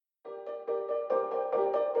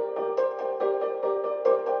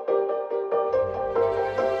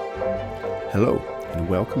Hello, and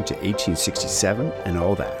welcome to 1867 and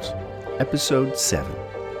All That, Episode 7,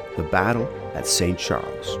 The Battle at St.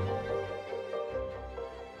 Charles.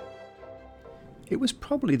 It was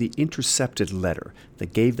probably the intercepted letter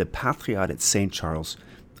that gave the Patriots at St. Charles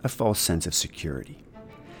a false sense of security.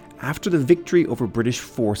 After the victory over British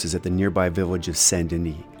forces at the nearby village of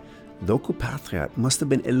Saint-Denis, local Patriots must have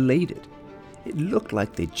been elated. It looked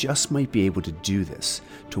like they just might be able to do this,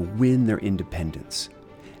 to win their independence.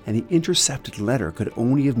 And the intercepted letter could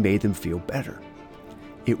only have made them feel better.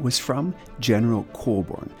 It was from General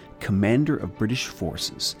Colborne, commander of British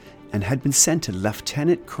forces, and had been sent to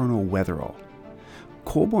Lieutenant Colonel Wetherell.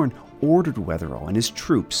 Colborne ordered Wetherell and his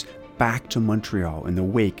troops back to Montreal in the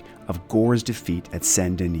wake of Gore's defeat at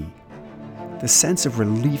Saint-Denis. The sense of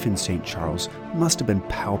relief in St. Charles must have been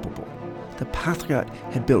palpable. The Patriots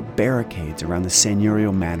had built barricades around the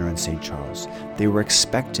seigneurial manor in St. Charles. They were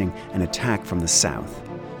expecting an attack from the south.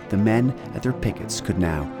 The men at their pickets could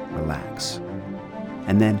now relax.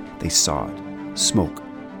 And then they saw it, smoke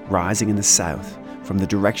rising in the south from the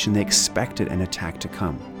direction they expected an attack to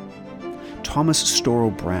come. Thomas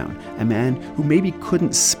Storrow Brown, a man who maybe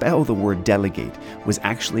couldn't spell the word delegate, was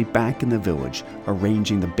actually back in the village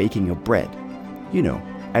arranging the baking of bread. You know,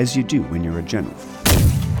 as you do when you're a general.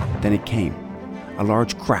 Then it came, a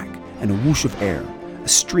large crack and a whoosh of air. A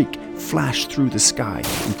streak flashed through the sky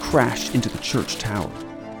and crashed into the church tower.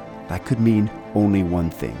 That could mean only one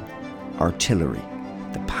thing: artillery.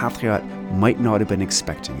 The Patriots might not have been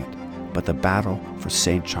expecting it, but the battle for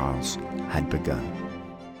St. Charles had begun.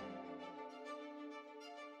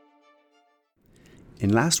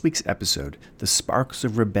 In last week's episode, the sparks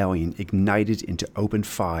of rebellion ignited into open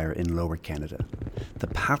fire in Lower Canada. The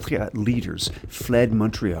Patriot leaders fled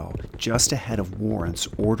Montreal just ahead of warrants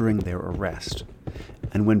ordering their arrest.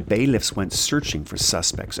 And when bailiffs went searching for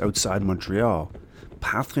suspects outside Montreal,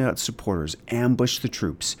 Patriot supporters ambushed the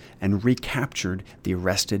troops and recaptured the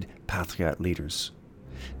arrested Patriot leaders.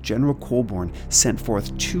 General Colborne sent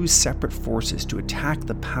forth two separate forces to attack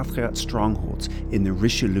the Patriot strongholds in the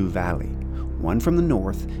Richelieu Valley, one from the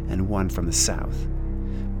north and one from the south.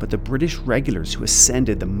 But the British regulars who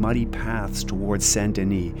ascended the muddy paths towards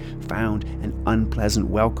Saint-Denis found an unpleasant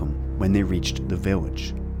welcome when they reached the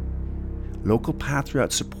village. Local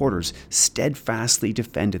Patriot supporters steadfastly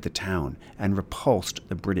defended the town and repulsed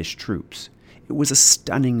the British troops. It was a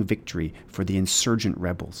stunning victory for the insurgent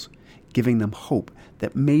rebels, giving them hope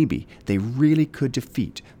that maybe they really could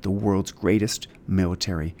defeat the world's greatest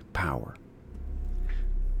military power.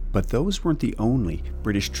 But those weren't the only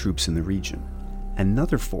British troops in the region.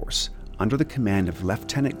 Another force, under the command of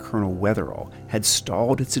Lieutenant Colonel Wetherell, had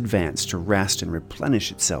stalled its advance to rest and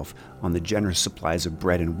replenish itself on the generous supplies of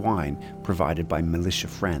bread and wine provided by militia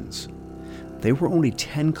friends. They were only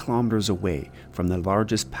 10 kilometers away from the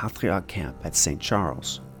largest Patriot camp at St.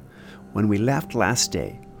 Charles. When we left last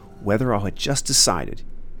day, Wetherell had just decided,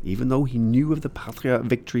 even though he knew of the Patriot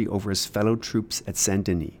victory over his fellow troops at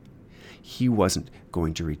Saint-Denis, he wasn't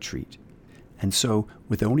going to retreat. And so,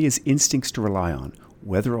 with only his instincts to rely on,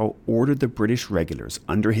 Wetherell ordered the British regulars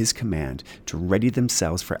under his command to ready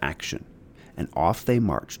themselves for action, and off they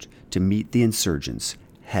marched to meet the insurgents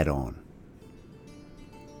head-on.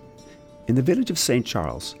 In the village of St.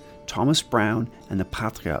 Charles, Thomas Brown and the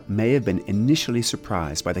Patriots may have been initially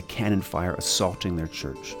surprised by the cannon fire assaulting their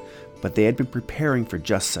church, but they had been preparing for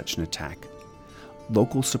just such an attack.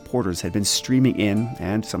 Local supporters had been streaming in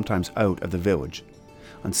and sometimes out of the village.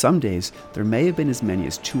 On some days, there may have been as many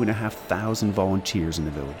as 2,500 volunteers in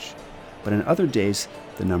the village, but on other days,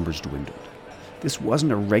 the numbers dwindled. This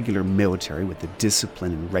wasn't a regular military with the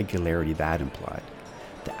discipline and regularity that implied.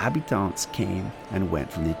 The habitants came and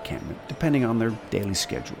went from the encampment, depending on their daily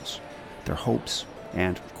schedules, their hopes,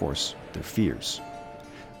 and, of course, their fears.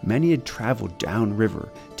 Many had traveled downriver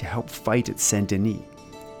to help fight at Saint-Denis.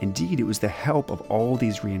 Indeed, it was the help of all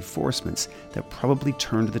these reinforcements that probably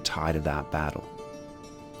turned the tide of that battle.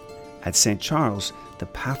 At St. Charles, the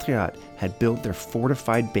Patriots had built their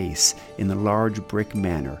fortified base in the large brick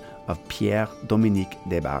manor of Pierre-Dominique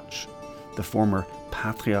Desbarges, the former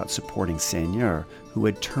Patriot-supporting seigneur who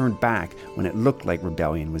had turned back when it looked like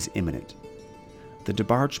rebellion was imminent. The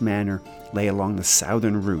Desbarges manor lay along the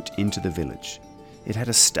southern route into the village. It had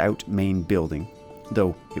a stout main building,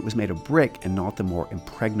 though it was made of brick and not the more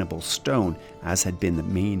impregnable stone as had been the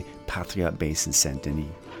main Patriot base in Saint-Denis.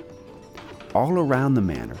 All around the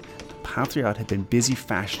manor, Patriots had been busy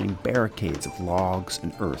fashioning barricades of logs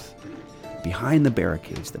and earth. Behind the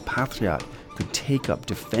barricades, the Patriots could take up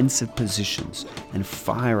defensive positions and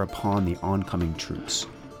fire upon the oncoming troops.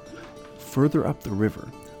 Further up the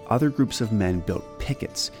river, other groups of men built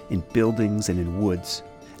pickets in buildings and in woods,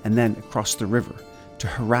 and then across the river to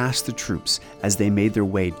harass the troops as they made their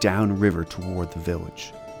way downriver toward the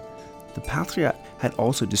village. The Patriot had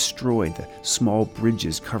also destroyed the small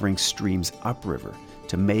bridges covering streams upriver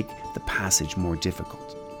to make the passage more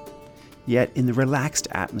difficult. Yet in the relaxed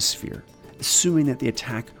atmosphere, assuming that the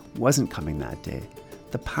attack wasn't coming that day,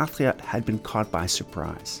 the Patriot had been caught by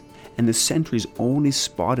surprise, and the sentries only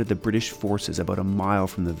spotted the British forces about a mile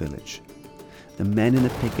from the village. The men in the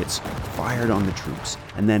pickets fired on the troops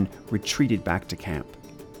and then retreated back to camp.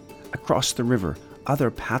 Across the river,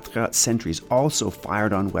 other Patriot sentries also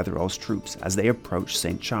fired on Wetherell's troops as they approached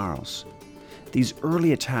St. Charles. These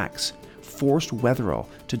early attacks forced Wetherell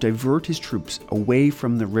to divert his troops away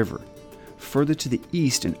from the river, further to the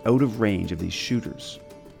east and out of range of these shooters.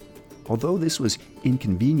 Although this was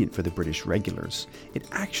inconvenient for the British regulars, it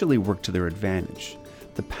actually worked to their advantage.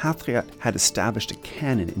 The Patriot had established a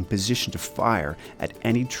cannon in position to fire at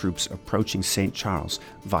any troops approaching St. Charles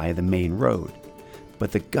via the main road,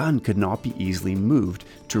 but the gun could not be easily moved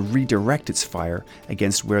to redirect its fire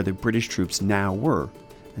against where the British troops now were,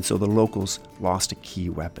 and so the locals lost a key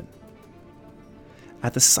weapon.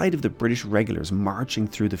 At the sight of the British regulars marching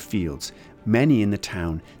through the fields, many in the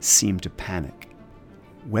town seemed to panic.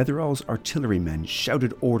 Wetherell's artillerymen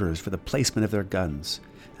shouted orders for the placement of their guns,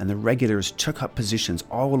 and the regulars took up positions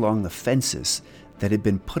all along the fences that had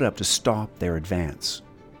been put up to stop their advance.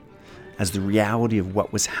 As the reality of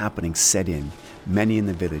what was happening set in, many in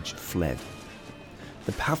the village fled.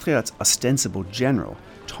 The Patriots' ostensible general,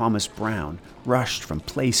 Thomas Browne, rushed from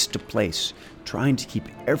place to place, trying to keep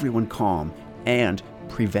everyone calm and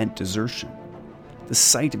prevent desertion. The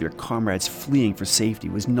sight of your comrades fleeing for safety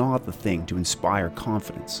was not the thing to inspire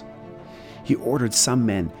confidence. He ordered some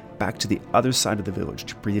men back to the other side of the village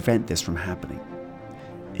to prevent this from happening.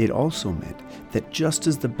 It also meant that just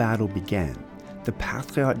as the battle began, the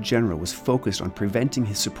Patriot general was focused on preventing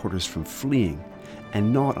his supporters from fleeing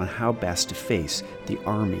and not on how best to face the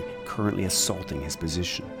army currently assaulting his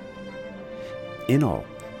position. In all,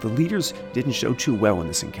 the leaders didn't show too well in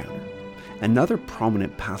this encounter. Another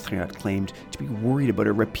prominent Patriot claimed to be worried about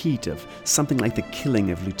a repeat of something like the killing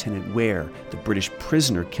of Lieutenant Ware, the British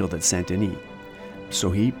prisoner killed at Saint-Denis. So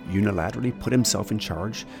he unilaterally put himself in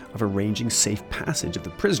charge of arranging safe passage of the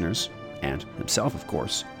prisoners, and himself of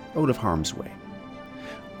course, out of harm's way.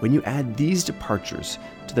 When you add these departures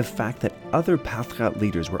to the fact that other Patriot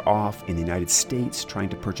leaders were off in the United States trying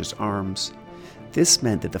to purchase arms, this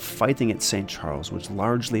meant that the fighting at St. Charles was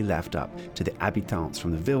largely left up to the habitants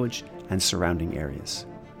from the village and surrounding areas.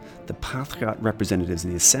 The Patriot representatives in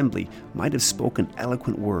the assembly might have spoken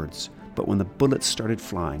eloquent words, but when the bullets started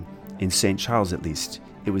flying, in St. Charles at least,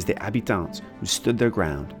 it was the habitants who stood their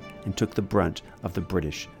ground and took the brunt of the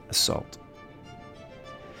British assault.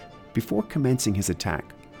 Before commencing his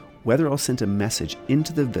attack, Wetherell sent a message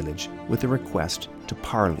into the village with a request to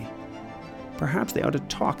parley. Perhaps they ought to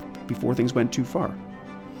talk before things went too far.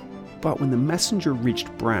 But when the messenger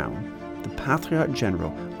reached Browne, the Patriot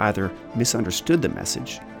general either misunderstood the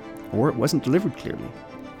message or it wasn't delivered clearly.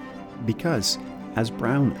 Because, as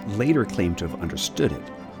Browne later claimed to have understood it,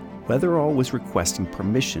 Wetherell was requesting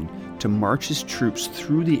permission to march his troops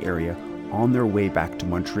through the area on their way back to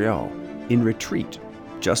Montreal, in retreat,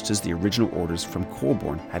 just as the original orders from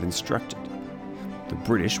Colborne had instructed. The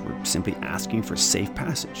British were simply asking for safe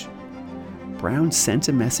passage. Browne sent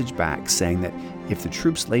a message back saying that if the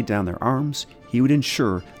troops laid down their arms, he would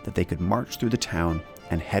ensure that they could march through the town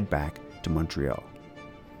and head back to Montreal.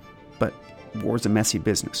 But war's a messy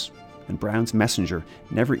business, and Browne's messenger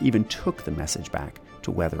never even took the message back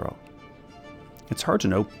to Wetherell. It's hard to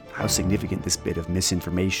know how significant this bit of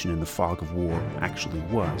misinformation in the fog of war actually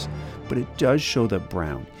was, but it does show that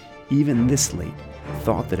Browne, even this late,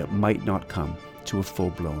 thought that it might not come to a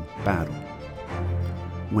full-blown battle.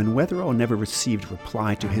 When Wetherell never received a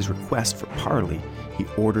reply to his request for parley, he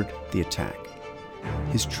ordered the attack.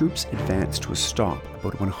 His troops advanced to a stop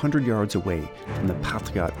about 100 yards away from the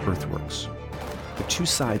Patriot earthworks. The two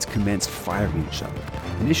sides commenced firing each other,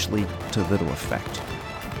 initially to little effect.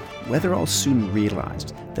 Wetherell soon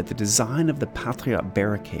realized that the design of the Patriot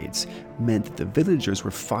barricades meant that the villagers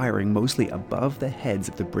were firing mostly above the heads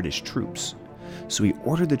of the British troops, so he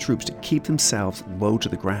ordered the troops to keep themselves low to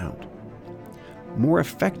the ground. More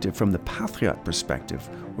effective from the Patriot perspective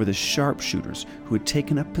were the sharpshooters who had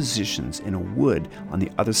taken up positions in a wood on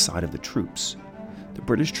the other side of the troops. The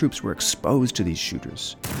British troops were exposed to these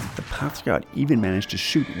shooters. The Patriot even managed to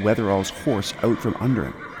shoot Wetherell's horse out from under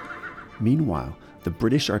him. Meanwhile, the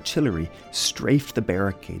British artillery strafed the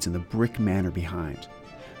barricades in the brick manor behind.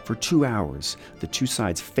 For 2 hours, the two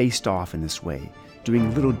sides faced off in this way,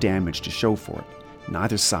 doing little damage to show for it,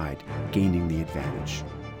 neither side gaining the advantage.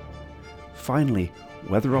 Finally,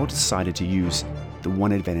 Wetherell decided to use the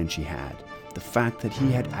one advantage he had, the fact that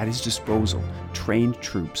he had at his disposal trained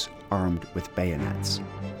troops armed with bayonets.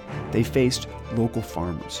 They faced local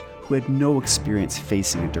farmers who had no experience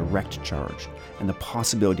facing a direct charge and the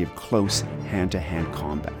possibility of close hand-to-hand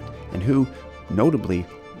combat, and who, notably,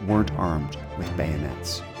 weren't armed with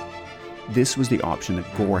bayonets. This was the option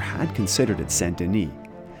that Gore had considered at Saint-Denis,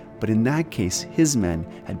 but in that case his men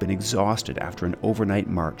had been exhausted after an overnight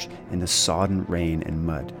march in the sodden rain and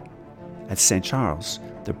mud. At St. Charles,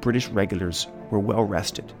 the British regulars were well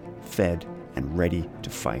rested, fed, and ready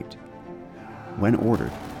to fight. When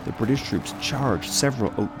ordered, the British troops charged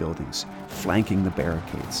several outbuildings, flanking the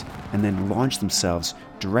barricades, and then launched themselves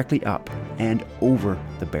directly up and over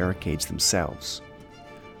the barricades themselves.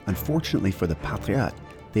 Unfortunately for the Patriotes,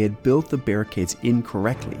 they had built the barricades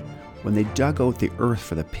incorrectly. When they dug out the earth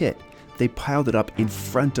for the pit, they piled it up in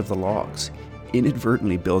front of the logs,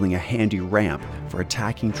 inadvertently building a handy ramp for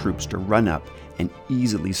attacking troops to run up and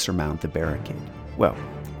easily surmount the barricade. Well,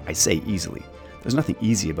 I say easily. There's nothing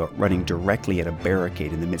easy about running directly at a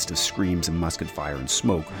barricade in the midst of screams and musket fire and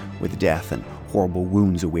smoke, with death and horrible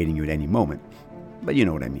wounds awaiting you at any moment. But you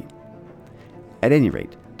know what I mean. At any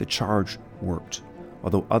rate, the charge worked.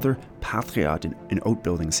 Although other Patriots in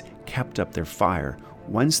outbuildings kept up their fire,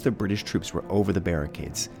 once the British troops were over the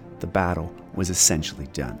barricades, the battle was essentially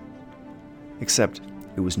done. Except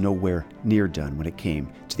it was nowhere near done when it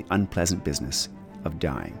came to the unpleasant business of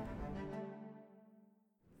dying.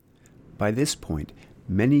 By this point,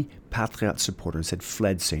 many Patriot supporters had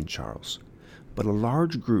fled St. Charles, but a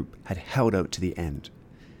large group had held out to the end.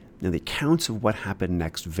 Now, the accounts of what happened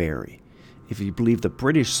next vary. If you believe the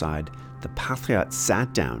British side, the Patriots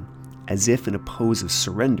sat down as if in a pose of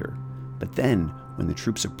surrender, but then, when the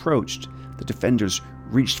troops approached, the defenders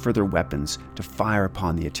reached for their weapons to fire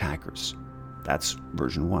upon the attackers. That's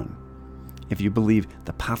version 1. If you believe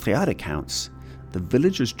the Patriot accounts, the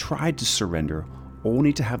villagers tried to surrender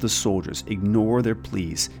only to have the soldiers ignore their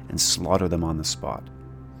pleas and slaughter them on the spot.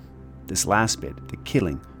 This last bit, the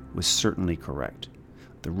killing, was certainly correct.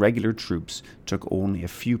 The regular troops took only a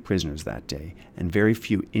few prisoners that day, and very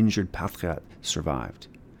few injured Patriots survived.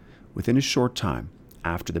 Within a short time,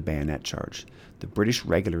 after the bayonet charge, the British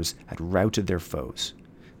regulars had routed their foes.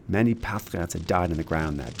 Many Patriots had died on the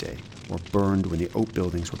ground that day, or burned when the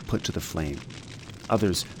outbuildings were put to the flame.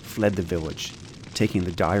 Others fled the village, taking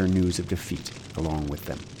the dire news of defeat along with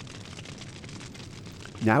them.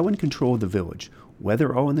 Now in control of the village,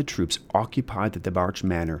 Wetherell and the troops occupied the Debarche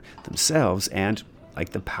Manor themselves and, like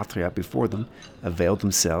the Patriots before them, availed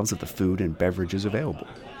themselves of the food and beverages available.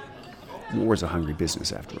 War is a hungry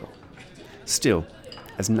business, after all. Still,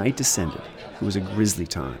 as night descended, it was a grisly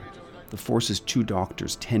time. The force's 2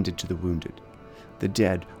 doctors tended to the wounded. The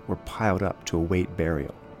dead were piled up to await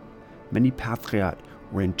burial. Many Patriots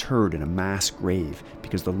were interred in a mass grave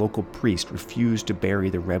because the local priest refused to bury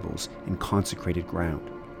the rebels in consecrated ground.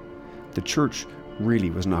 The church really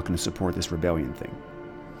was not going to support this rebellion thing.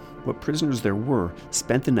 What prisoners there were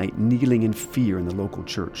spent the night kneeling in fear in the local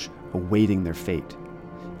church, awaiting their fate.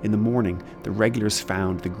 In the morning, the regulars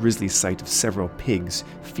found the grisly sight of several pigs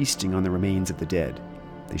feasting on the remains of the dead.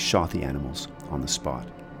 They shot the animals on the spot.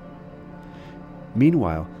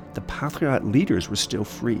 Meanwhile, the Patriot leaders were still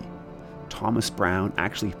free. Thomas Brown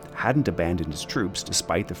actually hadn't abandoned his troops,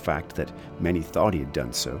 despite the fact that many thought he had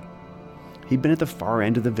done so. He'd been at the far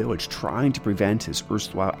end of the village trying to prevent his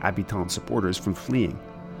erstwhile Habitant supporters from fleeing.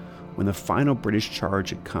 When the final British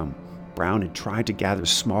charge had come, Brown had tried to gather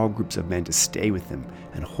small groups of men to stay with him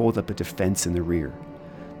and hold up a defense in the rear,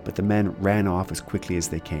 but the men ran off as quickly as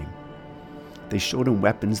they came. They showed him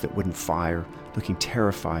weapons that wouldn't fire. Looking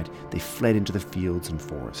terrified, they fled into the fields and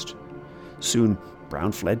forest. Soon,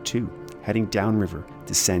 Brown fled too, heading downriver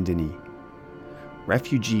to Saint-Denis.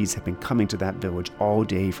 Refugees had been coming to that village all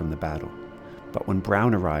day from the battle, but when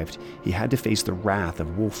Brown arrived, he had to face the wrath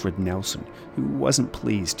of Wilfred Nelson, who wasn't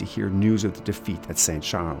pleased to hear news of the defeat at St.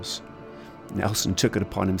 Charles. Nelson took it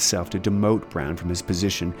upon himself to demote Brown from his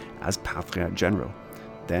position as Patriot General.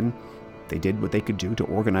 Then, they did what they could do to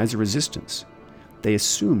organize a resistance. They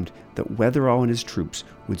assumed that Wetherell and his troops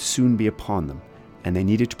would soon be upon them, and they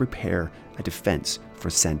needed to prepare a defense for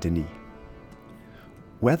Saint-Denis.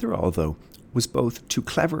 Wetherell, though, was both too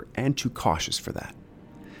clever and too cautious for that.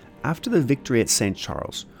 After the victory at St.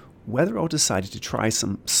 Charles, Wetherell decided to try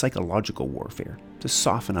some psychological warfare to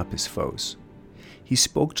soften up his foes. He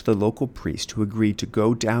spoke to the local priest who agreed to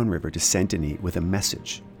go downriver to Saint-Denis with a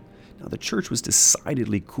message. Now, the church was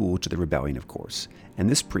decidedly cool to the rebellion, of course, and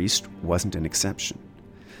this priest wasn't an exception.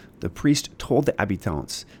 The priest told the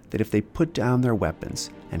habitants that if they put down their weapons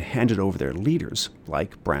and handed over their leaders,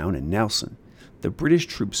 like Brown and Nelson, the British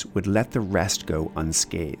troops would let the rest go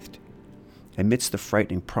unscathed. Amidst the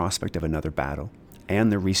frightening prospect of another battle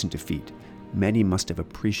and their recent defeat, many must have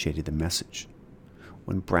appreciated the message.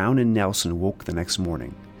 When Brown and Nelson woke the next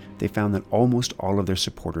morning, they found that almost all of their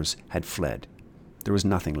supporters had fled. There was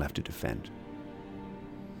nothing left to defend.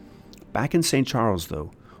 Back in St. Charles,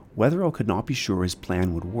 though, Wetherell could not be sure his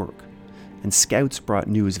plan would work, and scouts brought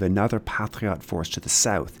news of another Patriot force to the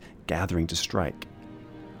south gathering to strike.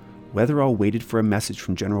 Wetherell waited for a message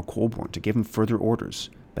from General Colborne to give him further orders,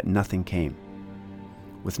 but nothing came.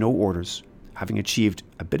 With no orders, having achieved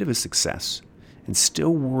a bit of a success, and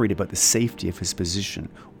still worried about the safety of his position,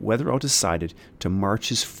 Wetherell decided to march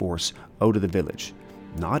his force out of the village,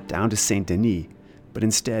 not down to Saint Denis, but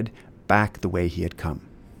instead back the way he had come.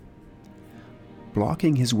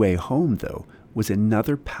 Blocking his way home, though, was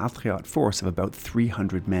another Patriot force of about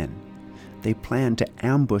 300 men. They planned to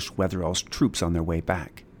ambush Wetherell's troops on their way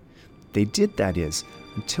back. They did, that is,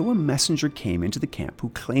 until a messenger came into the camp who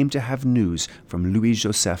claimed to have news from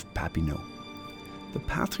Louis-Joseph Papineau. The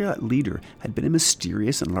Patriot leader had been a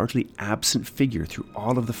mysterious and largely absent figure through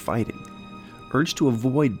all of the fighting. Urged to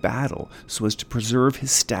avoid battle so as to preserve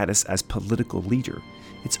his status as political leader,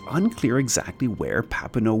 it's unclear exactly where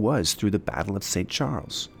Papineau was through the Battle of St.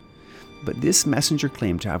 Charles. But this messenger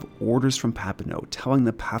claimed to have orders from Papineau telling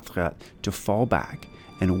the Patriot to fall back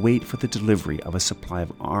and wait for the delivery of a supply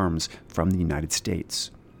of arms from the United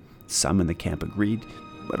States. Some in the camp agreed,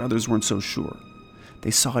 but others weren't so sure.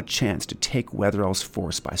 They saw a chance to take Wetherell's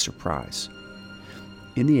force by surprise.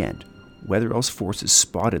 In the end, Wetherell's forces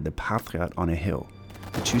spotted the Patriot on a hill.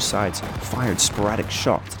 The two sides fired sporadic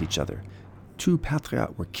shots at each other. 2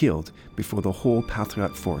 Patriots were killed before the whole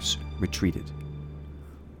Patriot force retreated.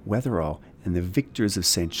 Wetherell and the victors of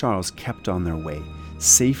St. Charles kept on their way,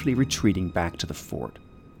 safely retreating back to the fort.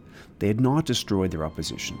 They had not destroyed their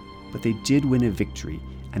opposition, but they did win a victory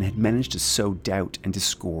and had managed to sow doubt and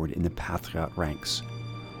discord in the Patriot ranks.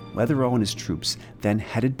 Wetherell and his troops then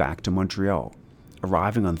headed back to Montreal,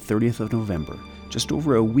 arriving on 30th of November, just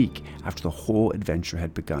over a week after the whole adventure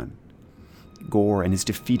had begun. Gore and his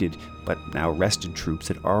defeated but now rested troops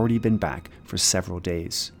had already been back for several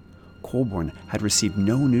days. Colborne had received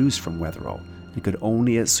no news from Wetherell and could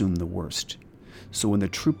only assume the worst. So when the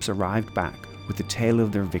troops arrived back with the tale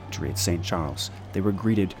of their victory at St. Charles, they were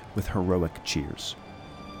greeted with heroic cheers.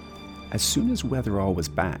 As soon as Wetherell was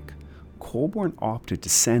back, Colborne opted to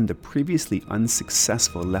send the previously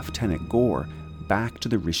unsuccessful Lieutenant Gore back to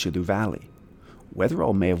the Richelieu Valley.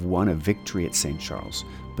 Wetherell may have won a victory at St. Charles,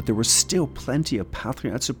 but there were still plenty of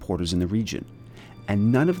Patriot supporters in the region,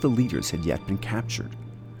 and none of the leaders had yet been captured.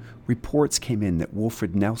 Reports came in that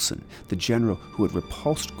Wilfred Nelson, the general who had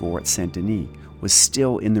repulsed Gore at Saint-Denis, was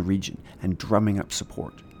still in the region and drumming up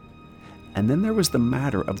support. And then there was the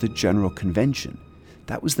matter of the General Convention.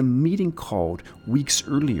 That was the meeting called weeks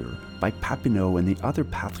earlier by Papineau and the other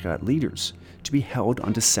Patriot leaders to be held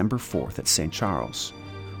on December 4th at St. Charles.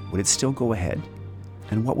 Would it still go ahead?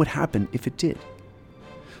 And what would happen if it did?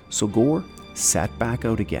 So Gore sat back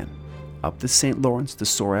out again, up the St. Lawrence to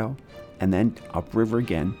Sorel, and then upriver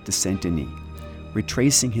again to Saint-Denis,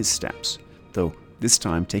 retracing his steps, though this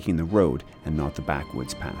time taking the road and not the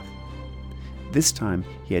backwoods path. This time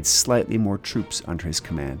he had slightly more troops under his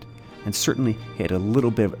command, and certainly he had a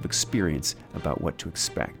little bit of experience about what to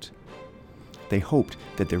expect. They hoped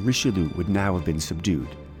that the Richelieu would now have been subdued,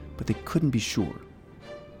 but they couldn't be sure.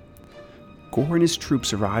 Gore and his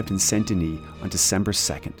troops arrived in Saint-Denis on December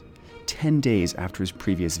 2nd, 10 days after his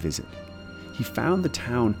previous visit. He found the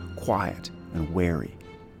town quiet and wary.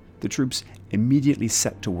 The troops immediately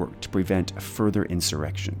set to work to prevent a further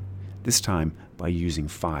insurrection, this time by using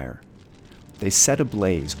fire. They set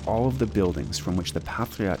ablaze all of the buildings from which the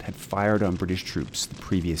Patriot had fired on British troops the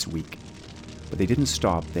previous week. But they didn't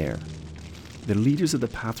stop there. The leaders of the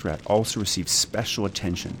Patriot also received special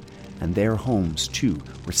attention, and their homes, too,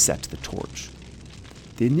 were set to the torch.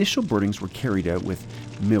 The initial burnings were carried out with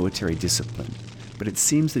military discipline, but it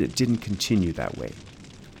seems that it didn't continue that way.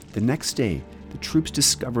 The next day, the troops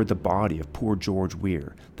discovered the body of poor George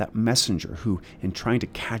Weir, that messenger who, in trying to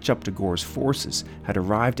catch up to Gore's forces, had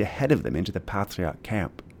arrived ahead of them into the Patriot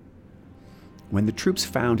camp. When the troops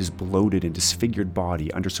found his bloated and disfigured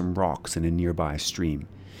body under some rocks in a nearby stream,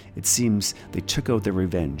 it seems they took out their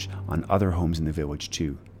revenge on other homes in the village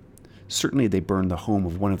too. Certainly they burned the home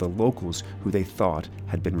of one of the locals who they thought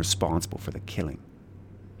had been responsible for the killing.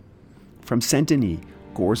 From Saint-Denis,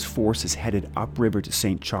 Gore's forces headed upriver to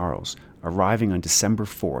St. Charles, arriving on December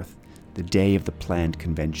 4th, the day of the planned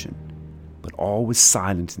convention. but all was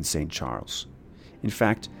silent in St. Charles. In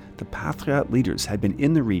fact, the Patriot leaders had been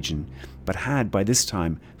in the region, but had by this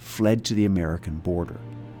time fled to the American border.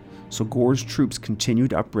 So Gore's troops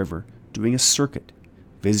continued upriver, doing a circuit,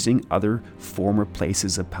 visiting other former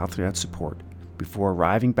places of Patriot support, before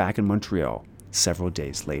arriving back in Montreal several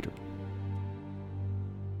days later.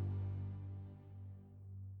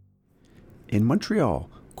 In Montreal,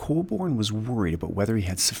 Colborne was worried about whether he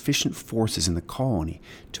had sufficient forces in the colony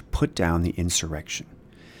to put down the insurrection,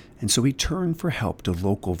 and so he turned for help to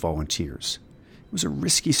local volunteers. It was a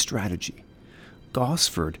risky strategy.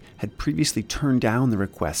 Gosford had previously turned down the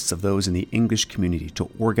requests of those in the English community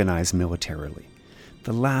to organize militarily.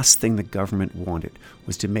 The last thing the government wanted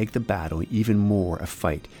was to make the battle even more a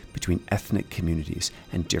fight between ethnic communities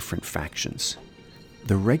and different factions.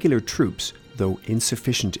 The regular troops, though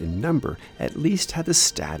insufficient in number, at least had the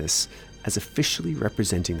status as officially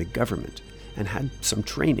representing the government and had some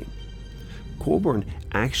training. Colborne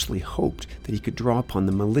actually hoped that he could draw upon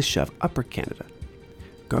the militia of Upper Canada.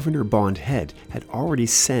 Governor Bond Head had already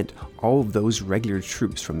sent all of those regular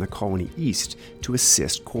troops from the colony east to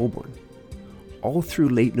assist Colborne. All through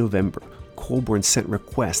late November, Colborne sent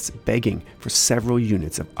requests begging for several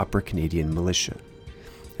units of Upper Canadian militia.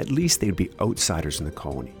 At least they would be outsiders in the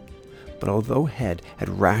colony. But although Head had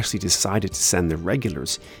rashly decided to send the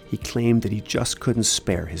regulars, he claimed that he just couldn't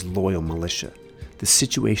spare his loyal militia. The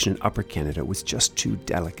situation in Upper Canada was just too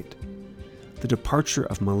delicate. The departure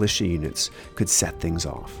of militia units could set things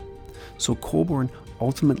off. So Colborne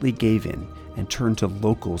ultimately gave in and turned to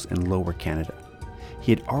locals in Lower Canada.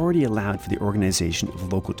 He had already allowed for the organization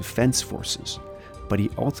of local defense forces, but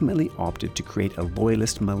he ultimately opted to create a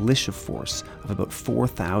loyalist militia force of about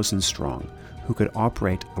 4,000 strong who could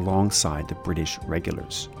operate alongside the British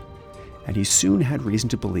regulars. And he soon had reason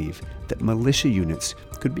to believe that militia units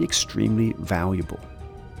could be extremely valuable.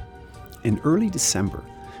 In early December,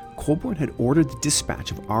 Colborne had ordered the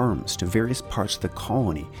dispatch of arms to various parts of the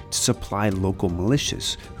colony to supply local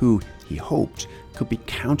militias who, he hoped, could be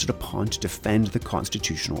counted upon to defend the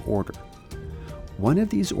constitutional order. One of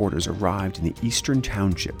these orders arrived in the eastern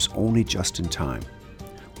townships only just in time.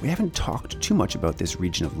 We haven't talked too much about this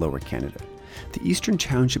region of Lower Canada. The eastern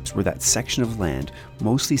townships were that section of land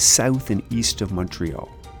mostly south and east of Montreal.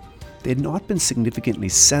 They had not been significantly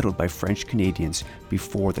settled by French Canadians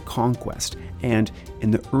before the conquest, and in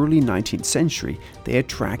the early 19th century, they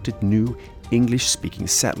attracted new English-speaking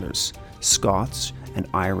settlers, Scots and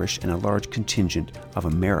Irish, and a large contingent of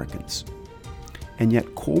Americans. And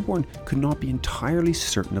yet Colborne could not be entirely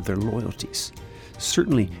certain of their loyalties.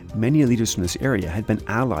 Certainly, many leaders from this area had been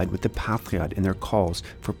allied with the Patriots in their calls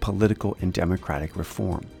for political and democratic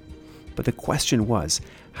reform. But the question was,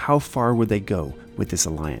 how far would they go with this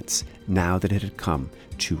alliance, now that it had come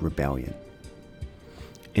to rebellion?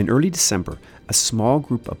 In early December, a small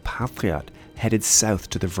group of Patriots headed south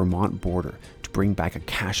to the Vermont border to bring back a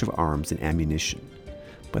cache of arms and ammunition.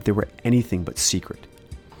 But they were anything but secret.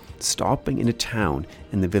 Stopping in a town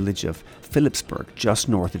in the village of Phillipsburg, just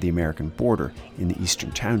north of the American border in the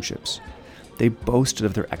eastern townships, they boasted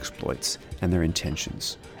of their exploits and their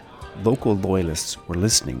intentions. Local loyalists were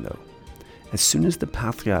listening, though. As soon as the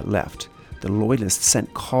Patriots left, the loyalists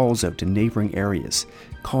sent calls out to neighboring areas,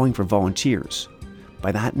 calling for volunteers.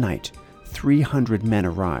 By that night, 300 men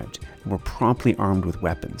arrived and were promptly armed with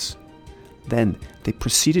weapons. Then they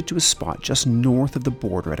proceeded to a spot just north of the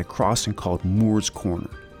border at a crossing called Moore's Corner.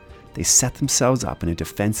 They set themselves up in a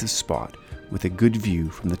defensive spot with a good view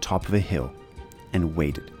from the top of a hill and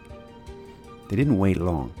waited. They didn't wait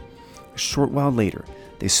long. A short while later,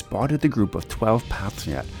 they spotted the group of 12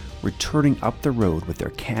 Patriots returning up the road with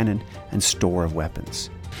their cannon and store of weapons.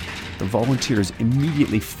 The volunteers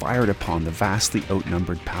immediately fired upon the vastly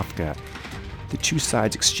outnumbered Patriots. The two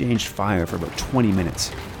sides exchanged fire for about 20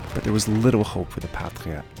 minutes, but there was little hope for the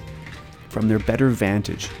Patriots. From their better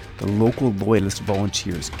vantage, the local loyalist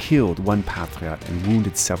volunteers killed one Patriot and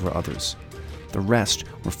wounded several others. The rest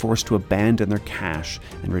were forced to abandon their cache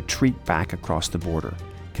and retreat back across the border,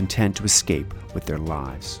 content to escape with their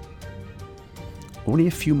lives. Only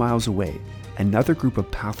a few miles away, another group of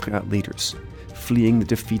Patriot leaders, fleeing the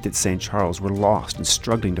defeat at St. Charles, were lost and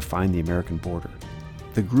struggling to find the American border.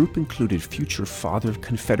 The group included future Father of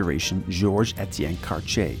Confederation Georges-Étienne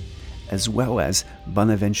Cartier, as well as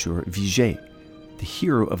Bonaventure Viger, the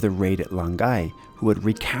hero of the raid at Langueuil, who had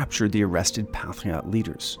recaptured the arrested Patriot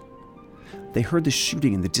leaders. They heard the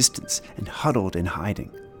shooting in the distance and huddled in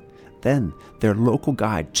hiding. Then their local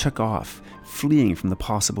guide took off, fleeing from the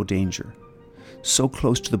possible danger. So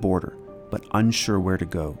close to the border, but unsure where to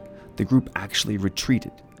go, the group actually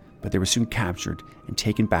retreated, but they were soon captured and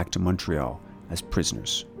taken back to Montreal as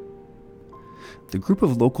prisoners. The group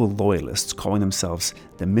of local loyalists, calling themselves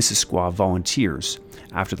the Missisquoi Volunteers,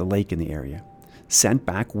 after the lake in the area, sent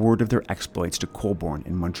back word of their exploits to Colborne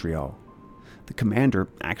in Montreal. The commander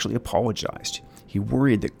actually apologized. He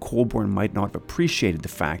worried that Colborne might not have appreciated the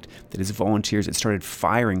fact that his volunteers had started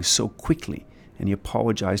firing so quickly, and he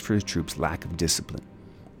apologized for his troops' lack of discipline.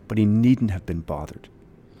 But he needn't have been bothered.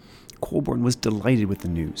 Colborne was delighted with the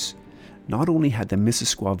news. Not only had the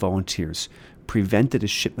Missisquoi Volunteers prevented a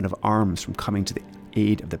shipment of arms from coming to the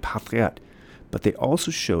aid of the Patriotes, but they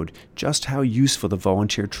also showed just how useful the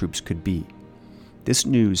volunteer troops could be. This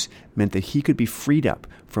news meant that he could be freed up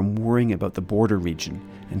from worrying about the border region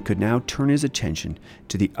and could now turn his attention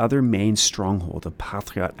to the other main stronghold of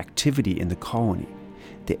Patriot activity in the colony,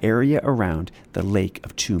 the area around the Lake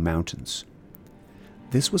of Two Mountains.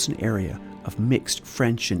 This was an area of mixed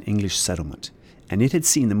French and English settlement, and it had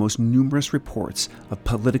seen the most numerous reports of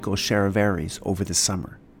political charivaris over the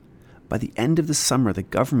summer. By the end of the summer, the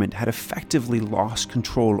government had effectively lost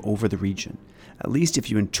control over the region, at least if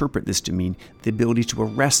you interpret this to mean the ability to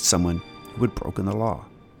arrest someone who had broken the law.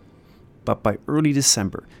 But by early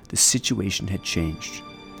December, the situation had changed.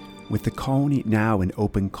 With the colony now in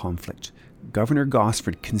open conflict, Governor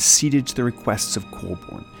Gosford conceded to the requests of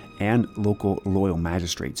Colborne and local loyal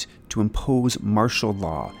magistrates to impose martial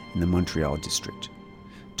law in the Montreal district.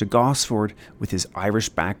 To Gosford, with his Irish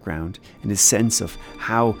background and his sense of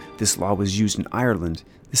how this law was used in Ireland,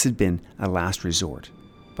 this had been a last resort.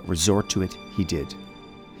 But resort to it he did.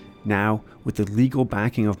 Now, with the legal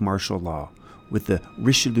backing of martial law, with the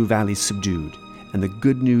Richelieu Valley subdued, and the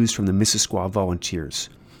good news from the Missisquoi Volunteers,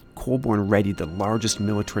 Colborne readied the largest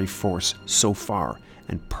military force so far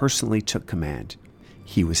and personally took command.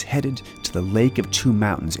 He was headed to the Lake of Two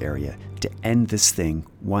Mountains area to end this thing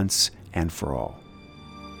once and for all.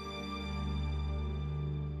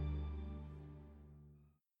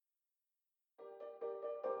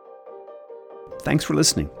 Thanks for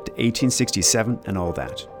listening to 1867 and All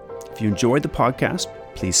That. If you enjoyed the podcast,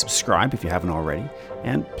 please subscribe if you haven't already,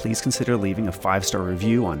 and please consider leaving a 5-star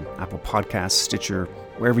review on Apple Podcasts, Stitcher,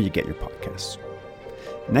 wherever you get your podcasts.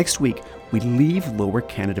 Next week, we leave Lower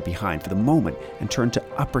Canada behind for the moment and turn to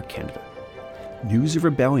Upper Canada. News of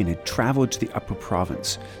rebellion had traveled to the Upper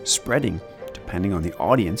Province, spreading, depending on the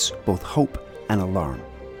audience, both hope and alarm.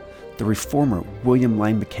 The reformer William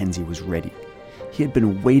Lyon Mackenzie was ready. He had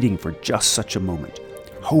been waiting for just such a moment,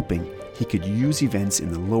 hoping he could use events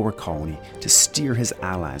in the lower colony to steer his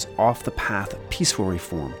allies off the path of peaceful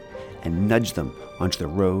reform and nudge them onto the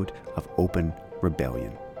road of open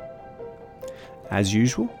rebellion. As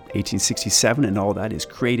usual, 1867 and All That is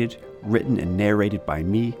created, written, and narrated by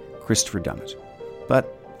me, Christopher Dummett.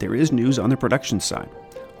 But there is news on the production side.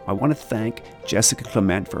 I want to thank Jessica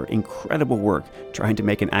Clement for her incredible work trying to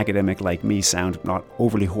make an academic like me sound not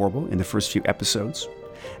overly horrible in the first few episodes.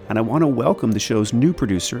 And I want to welcome the show's new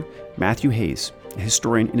producer, Matthew Hayes, a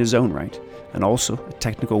historian in his own right, and also a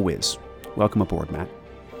technical whiz. Welcome aboard, Matt.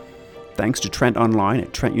 Thanks to Trent Online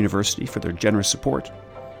at Trent University for their generous support.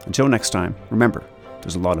 Until next time, remember,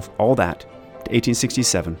 there's a lot of all that to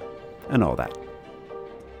 1867 and all that.